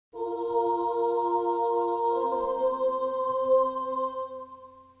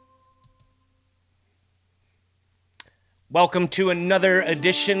Welcome to another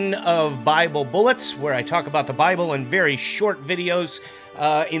edition of Bible Bullets, where I talk about the Bible in very short videos.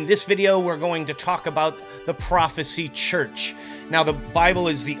 In this video, we're going to talk about the Prophecy Church. Now, the Bible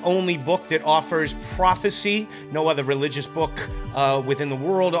is the only book that offers prophecy. No other religious book within the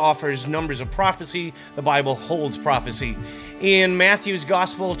world offers numbers of prophecy. The Bible holds prophecy. In Matthew's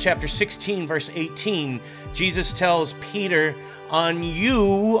Gospel, chapter 16, verse 18, Jesus tells Peter, "On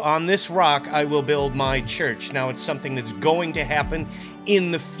you, on this rock, I will build my church." Now, it's something that's going to happen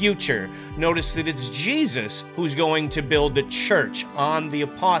in the future. Notice that it's Jesus who's going to build the church on the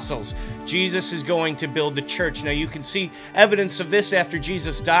apostles. Jesus is going to build the church. Now, you can see evidence of this after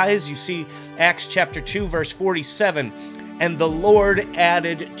Jesus dies. You see Acts chapter 2, verse 47. "And the Lord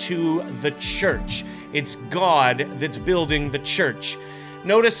added to the church." It's God that's building the church.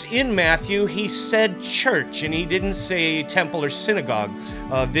 Notice in Matthew, he said church, and he didn't say temple or synagogue.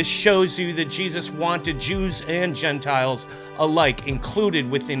 This shows you that Jesus wanted Jews and Gentiles alike included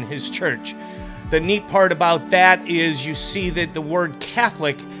within his church. The neat part about that is you see that the word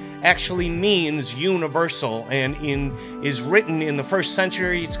Catholic actually means universal, and is written in the first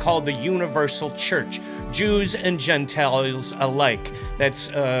century. It's called the Universal Church, Jews and Gentiles alike.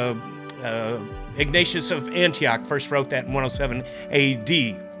 That's Ignatius of Antioch first wrote that in 107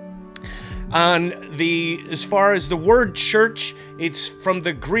 AD. As far as the word church, it's from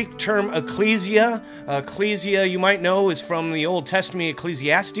the Greek term ecclesia. Ecclesia, you might know, is from the Old Testament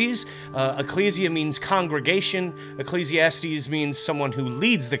Ecclesiastes. Ecclesia means congregation. Ecclesiastes means someone who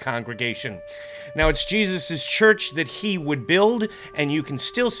leads the congregation. Now, it's Jesus' church that he would build, and you can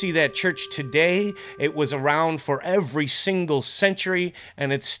still see that church today. It was around for every single century,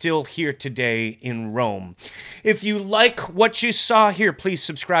 and it's still here today in Rome. If you like what you saw here, please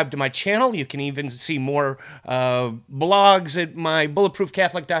subscribe to my channel. You can even see more blogs at my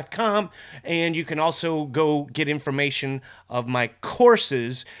bulletproofcatholic.com, and you can also go get information of my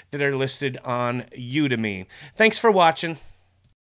courses that are listed on Udemy. Thanks for watching.